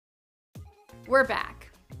We're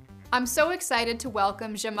back. I'm so excited to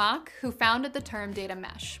welcome Zhamak, who founded the term data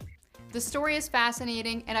mesh. The story is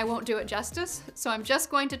fascinating and I won't do it justice, so I'm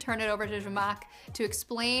just going to turn it over to Zhamak to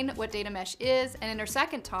explain what data mesh is, and in her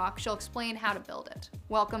second talk, she'll explain how to build it.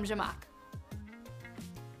 Welcome, Zhamak.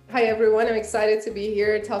 Hi everyone, I'm excited to be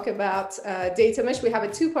here to talk about data mesh. We have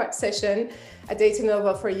a two-part session at Data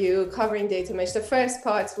Nova for you covering data mesh. The first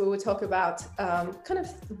part we will talk about kind of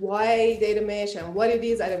why data mesh and what it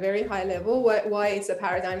is at a very high level, why it's a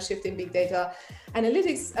paradigm shift in big data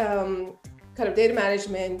analytics, kind of data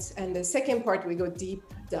management. And the second part we go deep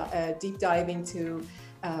dive into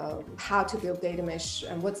how to build data mesh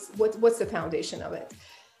and what's the foundation of it.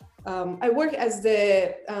 I work as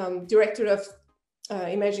the director of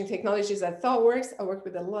emerging technologies at ThoughtWorks. I work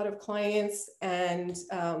with a lot of clients, and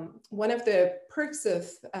one of the perks of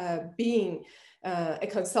being a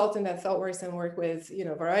consultant at ThoughtWorks and work with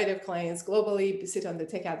a variety of clients globally, sit on the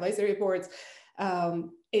tech advisory boards,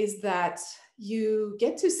 is that you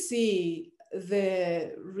get to see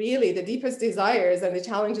the deepest desires and the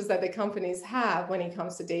challenges that the companies have when it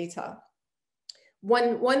comes to data.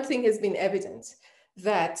 One thing has been evident,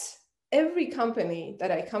 that every company that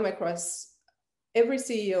I come across, every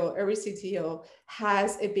CEO, every CTO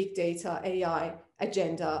has a big data AI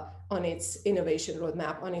agenda on its innovation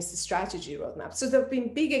roadmap, on its strategy roadmap. So there have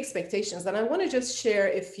been big expectations, and I want to just share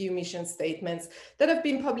a few mission statements that have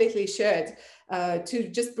been publicly shared to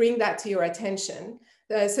just bring that to your attention.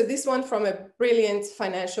 So this one from a brilliant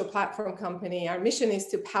financial platform company: our mission is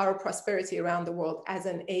to power prosperity around the world as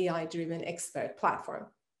an AI-driven expert platform.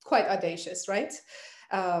 Quite audacious, right?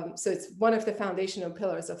 So it's one of the foundational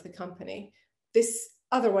pillars of the company. This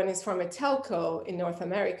other one is from a telco in North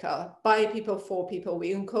America: by people, for people,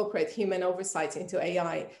 we incorporate human oversight into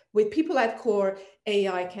AI. With people at core,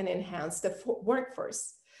 AI can enhance the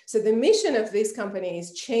workforce. So the mission of this company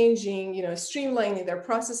is changing, streamlining their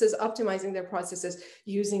processes, optimizing their processes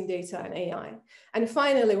using data and AI. And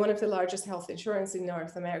finally, one of the largest health insurance in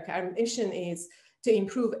North America, our mission is to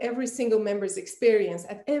improve every single member's experience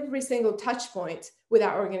at every single touch point with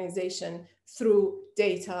our organization through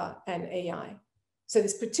data and AI. So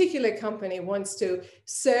this particular company wants to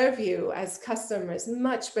serve you as customers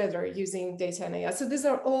much better using data and AI. So these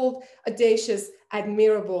are all audacious,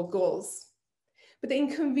 admirable goals. But the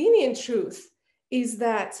inconvenient truth is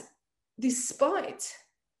that despite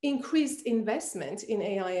increased investment in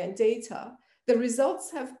AI and data, the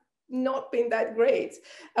results have not been that great.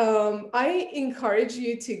 I encourage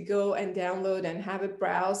you to go and download and have a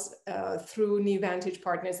browse through New Vantage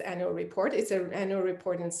Partners annual report. It's an annual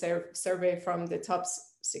report and survey from the top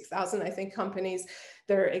 6,000, I think, companies,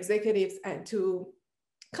 their executives, and to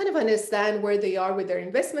kind of understand where they are with their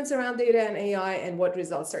investments around data and AI and what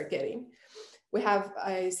results they're getting. We have,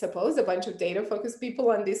 I suppose, a bunch of data-focused people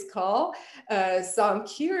on this call. So I'm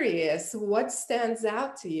curious, what stands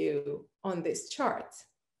out to you on this chart?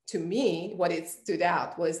 To me, what it stood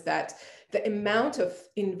out was that the amount of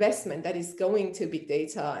investment that is going to big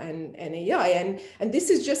data and AI, and this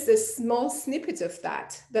is just a small snippet of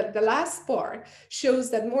that. The last bar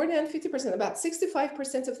shows that more than 50%, about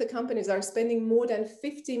 65% of the companies are spending more than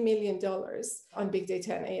 $50 million on big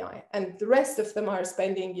data and AI. And the rest of them are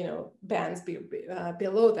spending, bands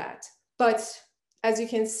below that. But as you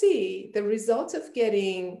can see, the results of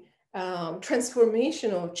getting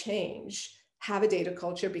transformational change, have a data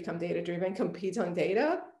culture, become data-driven, compete on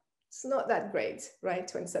data, it's not that great, right?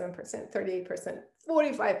 27%, 38%,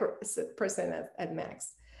 45% at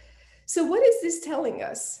max. So what is this telling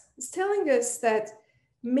us? It's telling us that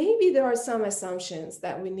maybe there are some assumptions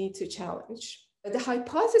that we need to challenge. The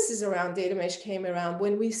hypothesis around data mesh came around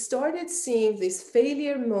when we started seeing these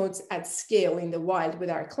failure modes at scale in the wild with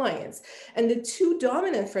our clients. And the two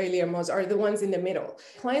dominant failure modes are the ones in the middle.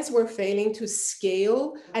 Clients were failing to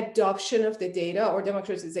scale adoption of the data or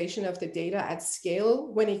democratization of the data at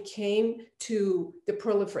scale when it came to the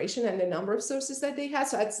proliferation and the number of sources that they had.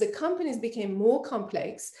 So as the companies became more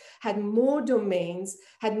complex, had more domains,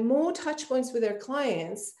 had more touch points with their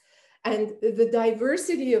clients, and the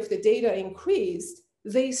diversity of the data increased,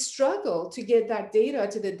 they struggle to get that data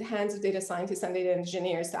to the hands of data scientists and data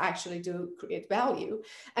engineers to actually create value.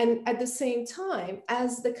 And at the same time,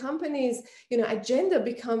 as the company's agenda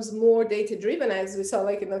becomes more data driven, as we saw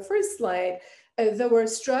like in the first slide, they were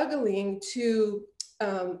struggling to,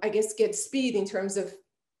 get speed in terms of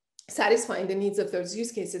satisfying the needs of those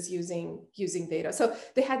use cases using data. So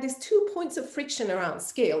they had these 2 points of friction around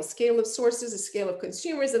scale of sources, a scale of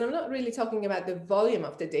consumers. And I'm not really talking about the volume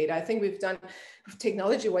of the data. I think we've done,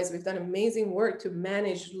 technology-wise, we've done amazing work to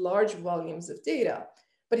manage large volumes of data.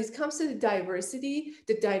 but it comes to the diversity,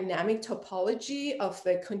 the dynamic topology of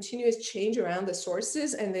the continuous change around the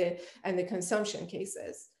sources and the consumption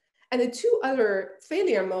cases. And the two other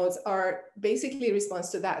failure modes are basically response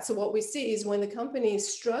to that. So what we see is when the company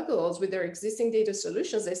struggles with their existing data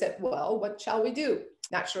solutions, they said, well, what shall we do?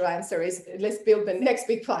 Natural answer is let's build the next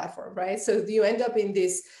big platform, right? So you end up in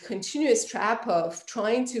this continuous trap of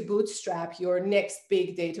trying to bootstrap your next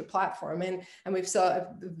big data platform. And we've saw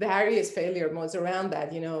various failure modes around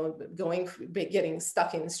that, getting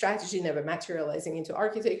stuck in strategy, never materializing into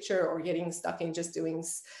architecture, or getting stuck in just doing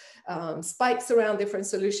spikes around different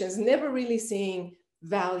solutions, never really seeing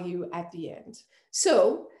value at the end.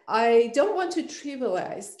 So I don't want to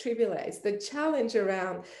trivialize the challenge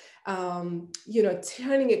around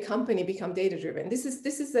turning a company become data-driven. This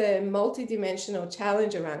is a multidimensional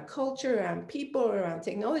challenge around culture, around people, around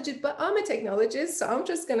technology. But I'm a technologist, so I'm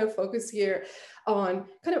just going to focus here on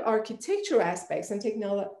kind of architecture aspects and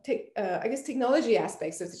technology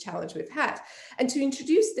aspects of the challenge we've had. And to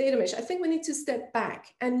introduce data mesh, I think we need to step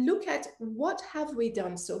back and look at what have we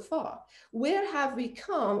done so far? Where have we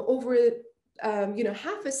come over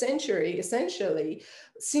half a century, essentially,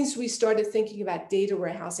 since we started thinking about data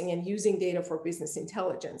warehousing and using data for business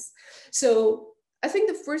intelligence. So I think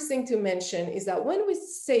the first thing to mention is that when we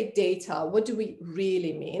say data, what do we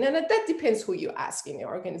really mean? And that depends who you ask in your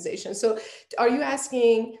organization. So are you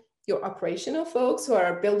asking your operational folks who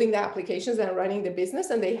are building the applications and running the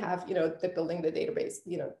business, and they have, they're building the database,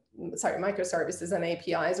 microservices and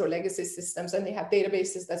APIs or legacy systems, and they have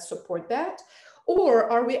databases that support that?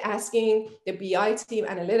 Or are we asking the BI team,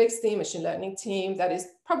 analytics team, machine learning team that is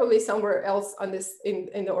probably somewhere else on this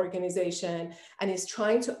in the organization and is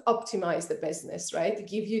trying to optimize the business, right? To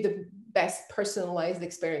give you the best personalized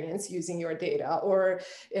experience using your data, or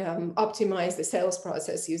optimize the sales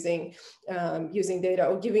process using data,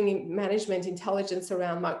 or giving management intelligence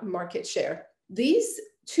around market share. These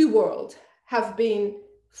two worlds have been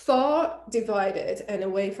far divided and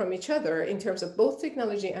away from each other in terms of both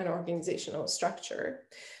technology and organizational structure.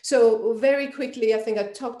 So very quickly, I think I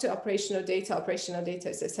talked to operational data. Operational data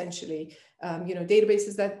is essentially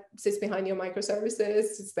databases that sits behind your microservices,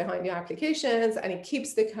 sits behind your applications, and it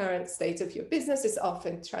keeps the current state of your business. It's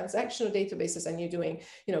often transactional databases, and you're doing,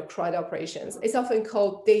 CRUD operations. It's often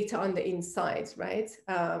called data on the inside, right?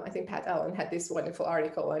 I think Pat Allen had this wonderful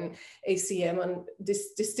article on ACM on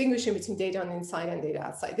distinguishing between data on the inside and data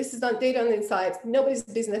outside. This is not data on the inside. Nobody's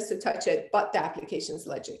business to touch it, but the application's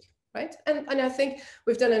logic. Right. And I think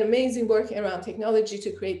we've done an amazing work around technology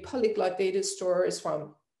to create polyglot data stores,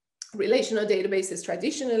 from relational databases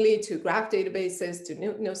traditionally to graph databases to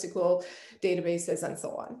NoSQL databases and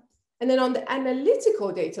so on. And then on the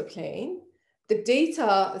analytical data plane, the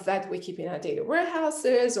data that we keep in our data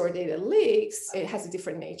warehouses or data lakes, it has a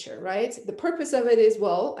different nature, right? The purpose of it is,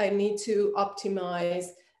 well, I need to optimize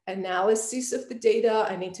analysis of the data.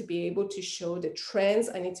 I need to be able to show the trends.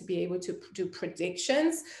 I need to be able to do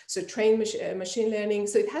predictions. So train machine learning.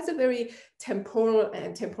 So it has a very temporal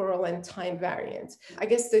and time variant. I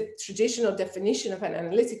guess the traditional definition of an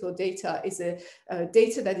analytical data is a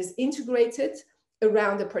data that is integrated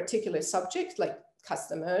around a particular subject, like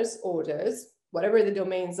customers, orders, whatever the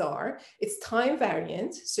domains are. It's time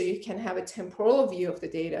variant. So you can have a temporal view of the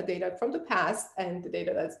data from the past and the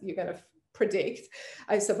data that you're going to predict,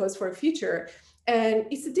 I suppose, for a future. And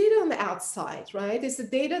it's the data on the outside, right? It's the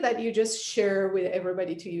data that you just share with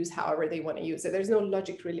everybody to use however they want to use it. There's no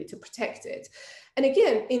logic really to protect it. And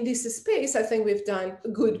again, in this space, I think we've done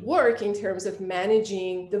good work in terms of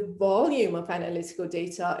managing the volume of analytical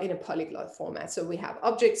data in a polyglot format. So we have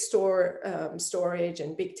object storage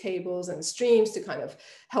and big tables and streams to kind of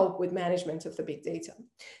help with management of the big data.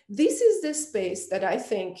 This is the space that I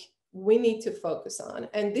think we need to focus on.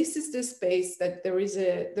 And this is the space that there is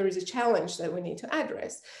a challenge that we need to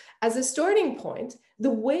address. As a starting point, the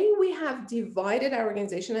way we have divided our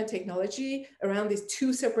organization and technology around these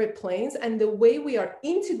two separate planes, and the way we are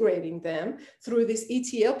integrating them through these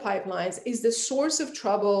ETL pipelines, is the source of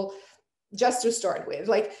trouble. Just to start with,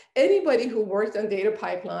 like anybody who worked on data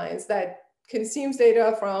pipelines that consumes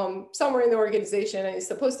data from somewhere in the organization and is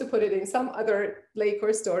supposed to put it in some other lake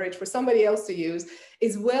or storage for somebody else to use,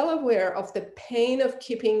 is well aware of the pain of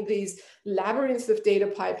keeping these labyrinths of data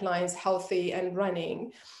pipelines healthy and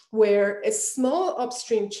running, where a small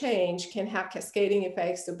upstream change can have cascading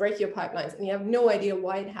effects to break your pipelines, and you have no idea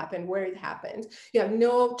why it happened, where it happened. You have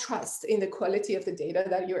no trust in the quality of the data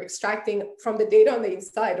that you're extracting from the data on the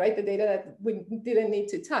inside, right? The data that we didn't need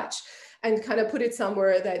to touch, and kind of put it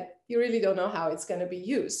somewhere that you really don't know how it's going to be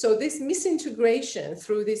used. So this misintegration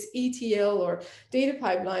through this ETL or data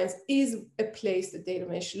pipelines is a place that data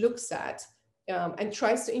mesh looks at and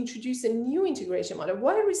tries to introduce a new integration model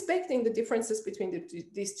while respecting the differences between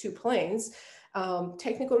these two planes.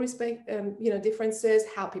 Technical differences,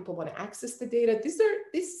 how people want to access the data.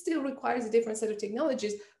 This still requires a different set of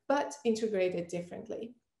technologies, but integrated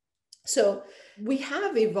differently. So we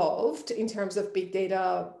have evolved in terms of big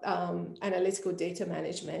data, analytical data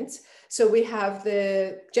management. So we have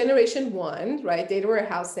the generation one, right? Data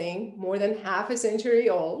warehousing, more than half a century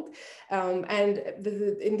old. And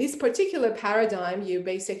in this particular paradigm, you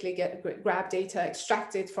basically grab data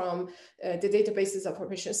extracted from the databases of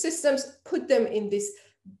operational systems, put them in this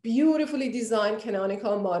beautifully designed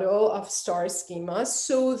canonical model of star schemas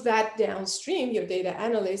so that downstream your data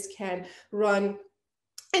analyst can run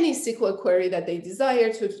any SQL query that they desire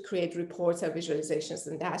to create reports and visualizations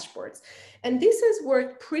and dashboards. And this has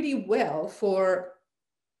worked pretty well for,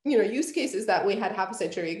 use cases that we had half a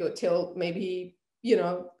century ago till maybe,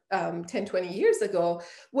 10, 20 years ago,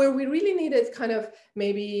 where we really needed kind of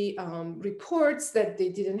maybe reports that they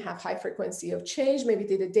didn't have high frequency of change, maybe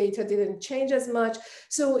the data didn't change as much.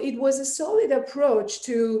 So it was a solid approach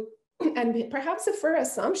to, and perhaps a fair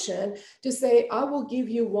assumption to say, I will give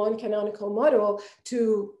you one canonical model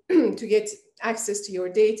to get access to your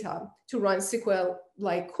data, to run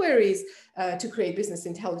SQL-like queries, to create business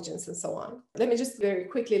intelligence and so on. Let me just very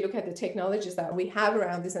quickly look at the technologies that we have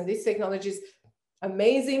around this. And these technologies,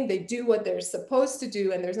 amazing, they do what they're supposed to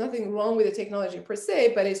do, and there's nothing wrong with the technology per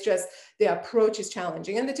se, but it's just the approach is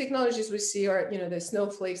challenging. And the technologies we see are, the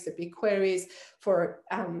snowflakes, the big queries for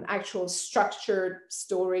actual structured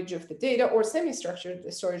storage of the data, or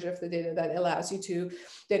semi-structured storage of the data that allows you to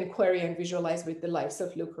then query and visualize with the likes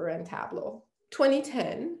of Looker and Tableau.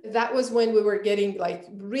 2010, that was when we were getting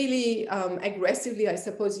really aggressively, I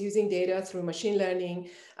suppose, using data through machine learning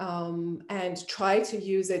and try to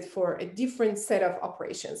use it for a different set of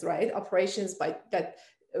operations, right? Operations that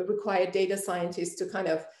require data scientists to kind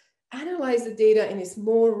of analyze the data in its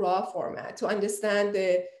more raw format, to understand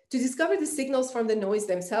to discover the signals from the noise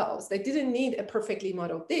themselves. They didn't need a perfectly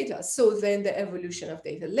modeled data. So then the evolution of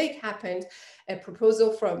data lake happened, a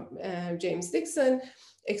proposal from James Dixon,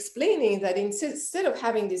 explaining that instead of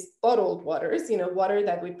having these bottled waters, water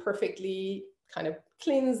that we perfectly kind of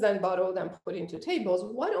cleansed and bottled and put into tables,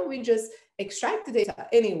 why don't we just extract the data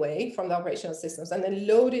anyway from the operational systems and then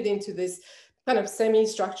load it into this kind of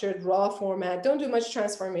semi-structured raw format, don't do much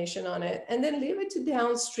transformation on it, and then leave it to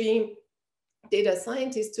downstream data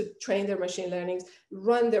scientists to train their machine learnings,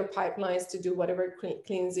 run their pipelines to do whatever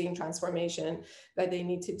cleansing transformation that they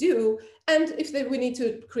need to do. And if we need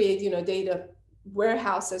to create, data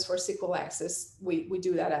warehouses for SQL access, we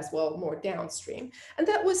do that as well, more downstream. And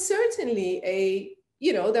that was certainly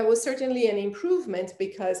an improvement,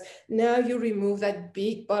 because now you remove that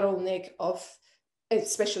big bottleneck of a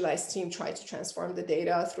specialized team trying to transform the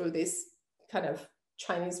data through this kind of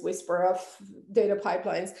Chinese whisper of data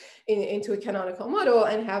pipelines into a canonical model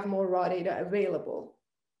and have more raw data available.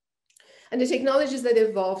 And the technologies that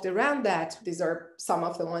evolved around that, these are some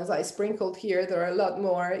of the ones I sprinkled here. There are a lot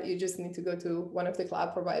more. You just need to go to one of the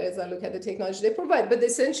cloud providers and look at the technology they provide. But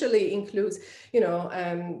essentially includes,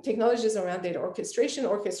 technologies around data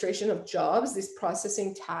orchestration of jobs, these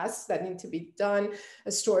processing tasks that need to be done,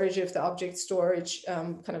 a storage of the object storage,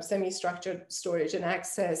 kind of semi-structured storage and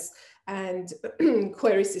access, and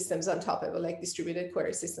query systems on top of it, like distributed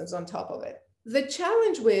query systems on top of it. The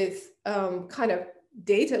challenge with kind of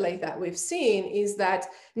data like that we've seen is that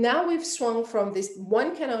now we've swung from this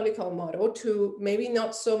one canonical model to maybe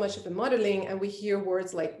not so much of the modeling, and we hear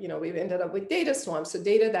words like, we've ended up with data swamps, so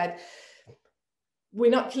data that we're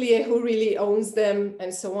not clear who really owns them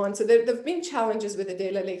and so on. So there've been challenges with the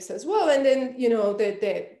data lakes as well. And then,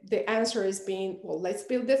 the answer has been, well, let's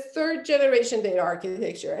build the third generation data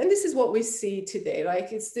architecture. And this is what we see today.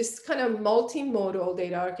 It's this kind of multimodal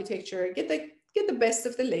data architecture, get the best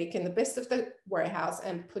of the lake and the best of the warehouse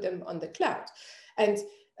and put them on the cloud. And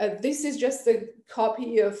this is just a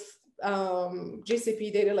copy of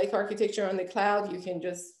GCP data lake architecture on the cloud. You can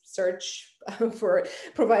just search for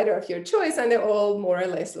provider of your choice, and they all more or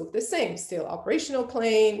less look the same. Still operational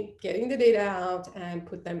plane, getting the data out and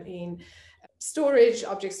put them in storage,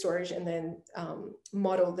 object storage, and then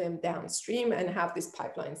model them downstream and have these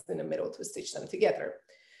pipelines in the middle to stitch them together.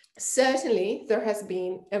 Certainly, there has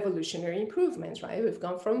been evolutionary improvements, right? We've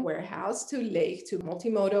gone from warehouse to lake to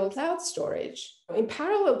multimodal cloud storage. In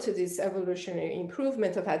parallel to this evolutionary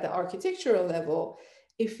improvement at the architectural level,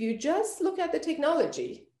 if you just look at the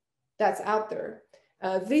technology that's out there,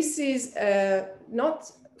 this is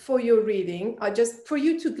not for your reading, just for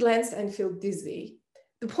you to glance and feel dizzy.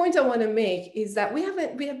 the point I want to make is that we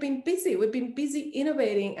have been busy. We've been busy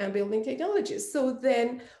innovating and building technologies. So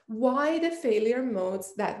then why the failure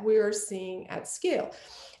modes that we are seeing at scale?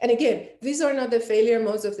 And again, these are not the failure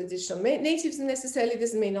modes of the digital natives necessarily.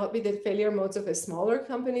 This may not be the failure modes of the smaller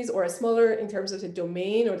companies or a smaller in terms of the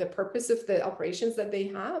domain or the purpose of the operations that they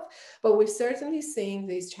have. But we're certainly seeing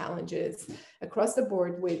these challenges across the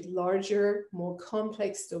board with larger, more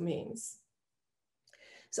complex domains.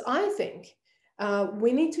 So I think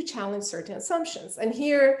we need to challenge certain assumptions. And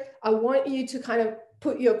here, I want you to kind of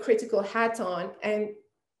put your critical hat on and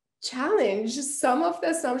challenge some of the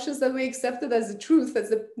assumptions that we accepted as the truth, as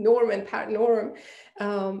the norm and norm,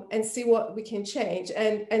 and see what we can change.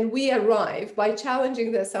 And we arrive, by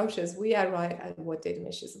challenging the assumptions, we arrive at what data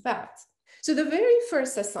mesh is about. So the very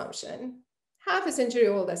first assumption, half a century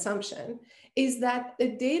old assumption, is that the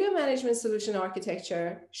data management solution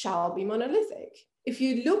architecture shall be monolithic. If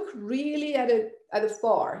you look really at it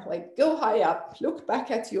far, like go high up, look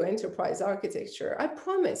back at your enterprise architecture, I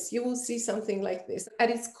promise you will see something like this.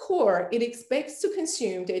 At its core, it expects to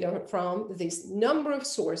consume data from this number of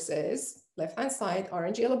sources, left-hand side,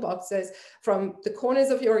 orange, yellow boxes, from the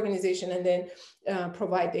corners of your organization, and then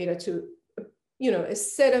provide data to a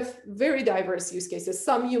set of very diverse use cases.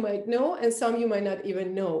 Some you might know, and some you might not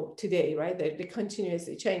even know today, right? They're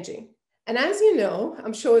continuously changing. And as you know,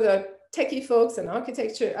 I'm sure that techie folks and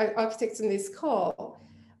architects in this call,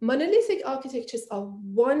 monolithic architectures are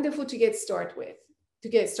wonderful to get started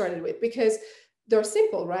with because they're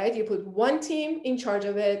simple, right? You put one team in charge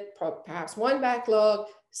of it, perhaps one backlog,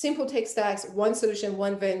 simple tech stacks, one solution,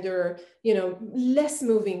 one vendor, less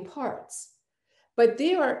moving parts. But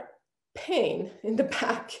they are pain in the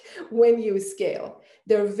back when you scale.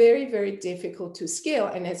 They're very, very difficult to scale.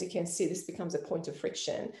 And as you can see, this becomes a point of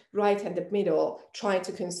friction right at the middle, trying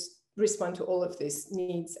to respond to all of these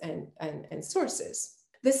needs and sources.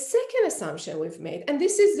 The second assumption we've made, and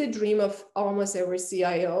this is the dream of almost every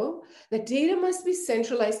CIO, that data must be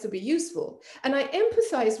centralized to be useful. And I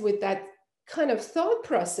empathize with that kind of thought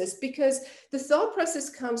process because the thought process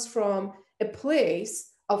comes from a place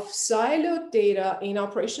of siloed data in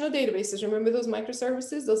operational databases. Remember those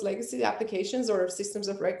microservices, those legacy applications or systems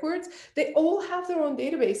of records? They all have their own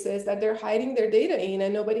databases that they're hiding their data in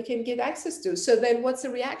and nobody can get access to. So then what's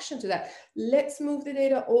the reaction to that? Let's move the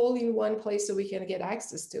data all in one place so we can get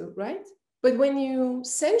access to, right? But when you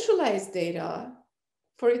centralize data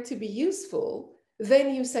for it to be useful,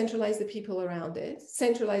 then you centralize the people around it,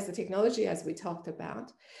 centralize the technology as we talked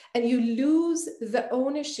about, and you lose the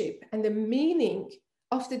ownership and the meaning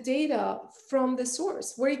of the data from the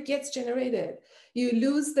source where it gets generated. You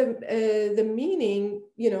lose the meaning,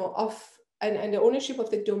 of and the ownership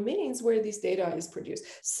of the domains where this data is produced.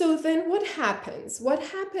 So then what happens? What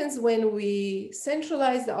happens when we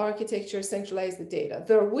centralize the architecture, centralize the data?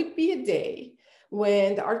 There would be a day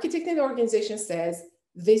when the architect in the organization says,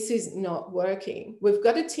 this is not working. We've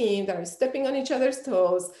got a team that are stepping on each other's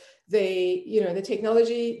toes. They, the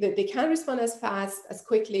technology, that they can't respond as fast, as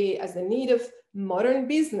quickly as the need of modern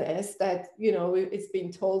business that, it's been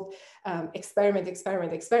told, experiment.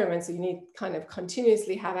 So you need kind of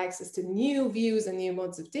continuously have access to new views and new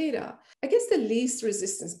modes of data. I guess the least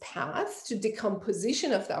resistance path to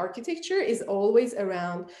decomposition of the architecture is always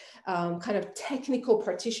around kind of technical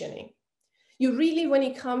partitioning. You really, when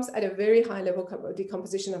it comes at a very high level of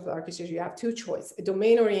decomposition of the architecture, you have two choices, a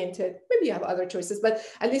domain-oriented, maybe you have other choices, but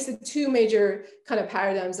at least the two major kind of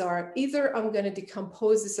paradigms are either I'm going to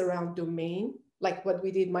decompose this around domain, like what we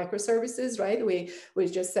did microservices, right? We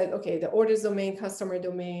just said, okay, the orders domain, customer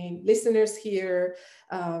domain, listeners here,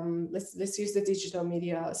 let's use the digital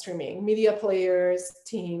media streaming, media players,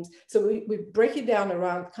 teams. So we break it down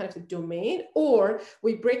around kind of the domain, or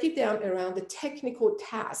we break it down around the technical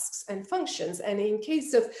tasks and functions. And in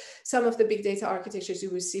case of some of the big data architectures, you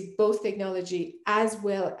will see both technology as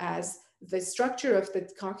well as the structure of the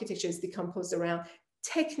architecture is decomposed around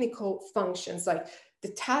technical functions, like the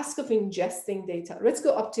task of ingesting data. Let's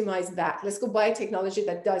go optimize that. Let's go buy a technology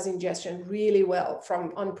that does ingestion really well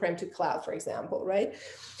from on-prem to cloud, for example, right?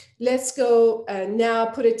 Let's go now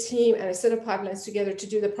put a team and a set of pipelines together to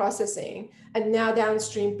do the processing. And now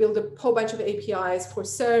downstream, build a whole bunch of APIs for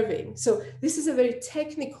serving. So this is a very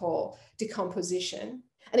technical decomposition.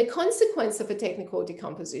 And a consequence of a technical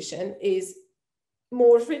decomposition is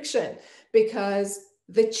more friction, because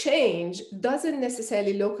the change doesn't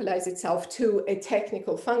necessarily localize itself to a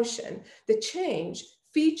technical function. The change,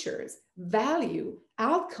 features, value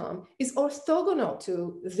outcome is orthogonal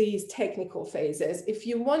to these technical phases. If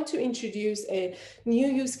you want to introduce a new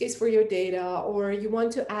use case for your data, or you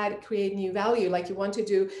want to create new value, like you want to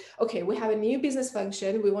do, okay, we have a new business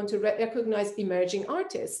function, we want to recognize emerging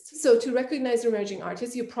artists. So to recognize emerging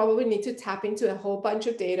artists, you probably need to tap into a whole bunch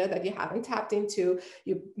of data that you haven't tapped into.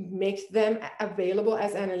 You make them available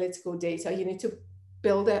as analytical data. You need to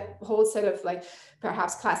build a whole set of like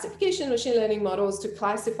perhaps classification machine learning models to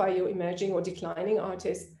classify your emerging or declining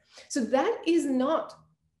artists. So that is not,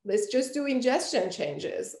 let's just do ingestion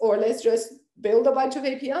changes, or let's just build a bunch of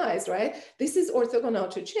APIs, right? This is orthogonal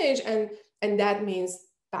to change. And that means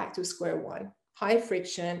back to square one, high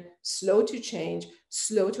friction, slow to change,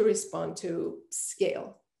 slow to respond to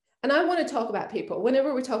scale. And I want to talk about people.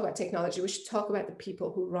 Whenever we talk about technology, we should talk about the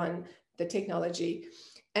people who run the technology.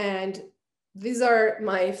 And these are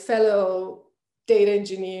my fellow data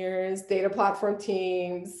engineers, data platform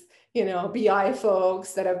teams, BI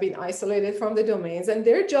folks that have been isolated from the domains. And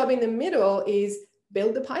their job in the middle is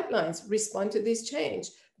build the pipelines, respond to this change,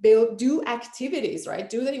 do activities, right?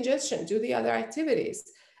 Do the ingestion, do the other activities.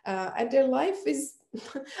 And their life is,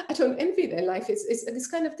 I don't envy their life. It's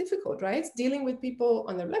kind of difficult, right? Dealing with people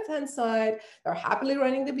on the left-hand side, they're happily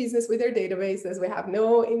running the business with their databases. We have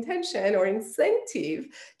no intention or incentive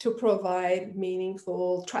to provide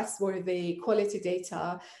meaningful, trustworthy, quality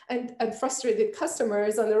data, and frustrated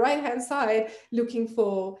customers on the right-hand side looking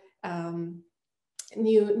for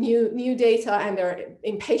new data, and they're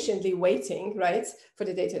impatiently waiting, right, for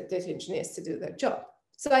the data engineers to do their job.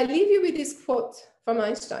 So I leave you with this quote from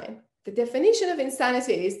Einstein. The definition of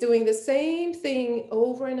insanity is doing the same thing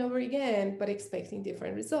over and over again, but expecting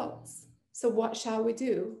different results. So what shall we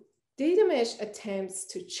do? Data mesh attempts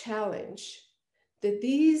to challenge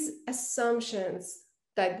these assumptions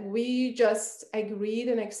that we just agreed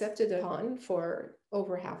and accepted on for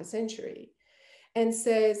over half a century, and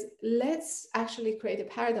says, let's actually create a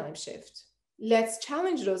paradigm shift. Let's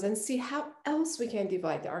challenge those and see how else we can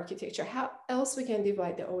divide the architecture, how else we can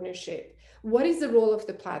divide the ownership. What is the role of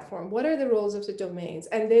the platform? What are the roles of the domains?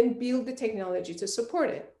 And then build the technology to support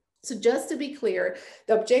it. So just to be clear,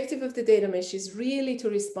 the objective of the data mesh is really to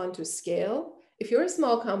respond to scale. If you're a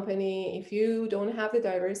small company, if you don't have the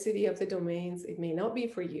diversity of the domains, it may not be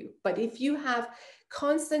for you. But if you have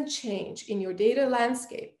constant change in your data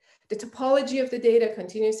landscape, the topology of the data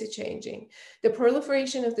continuously changing, the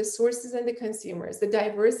proliferation of the sources and the consumers, the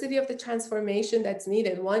diversity of the transformation that's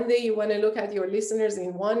needed. One day you want to look at your listeners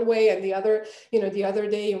in one way, and the other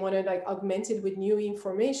day you want to like augment it with new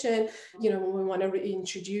information. When we want to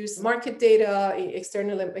introduce market data,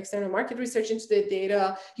 external market research into the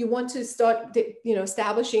data, you want to start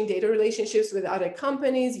establishing data relationships with other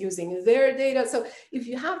companies using their data. So if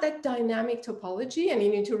you have that dynamic topology and you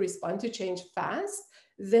need to respond to change fast,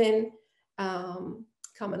 then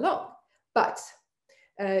come along. But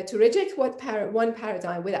to reject one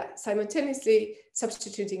paradigm without simultaneously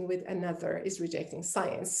substituting with another is rejecting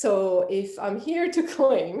science. So if I'm here to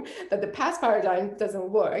claim that the past paradigm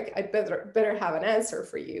doesn't work, I better have an answer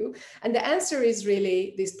for you. And the answer is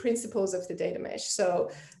really these principles of the data mesh.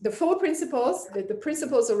 So the 4 principles, the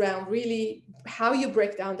principles around really how you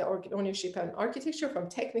break down the ownership and architecture from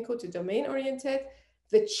technical to domain oriented,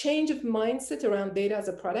 the change of mindset around data as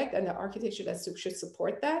a product and the architecture that should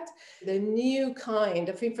support that, the new kind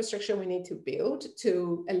of infrastructure we need to build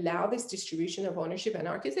to allow this distribution of ownership and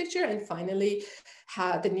architecture, and finally,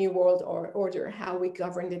 the new world order, how we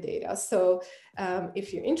govern the data. So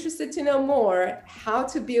if you're interested to know more how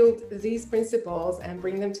to build these principles and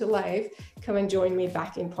bring them to life, come and join me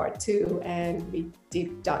back in part 2 and we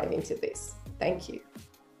deep dive into this. Thank you.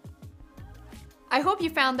 I hope you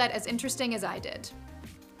found that as interesting as I did.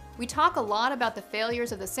 We talk a lot about the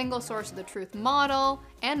failures of the single source of the truth model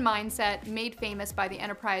and mindset made famous by the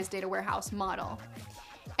enterprise data warehouse model.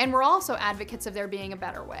 And we're also advocates of there being a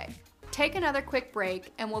better way. Take another quick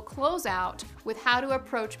break and we'll close out with how to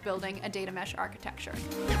approach building a data mesh architecture.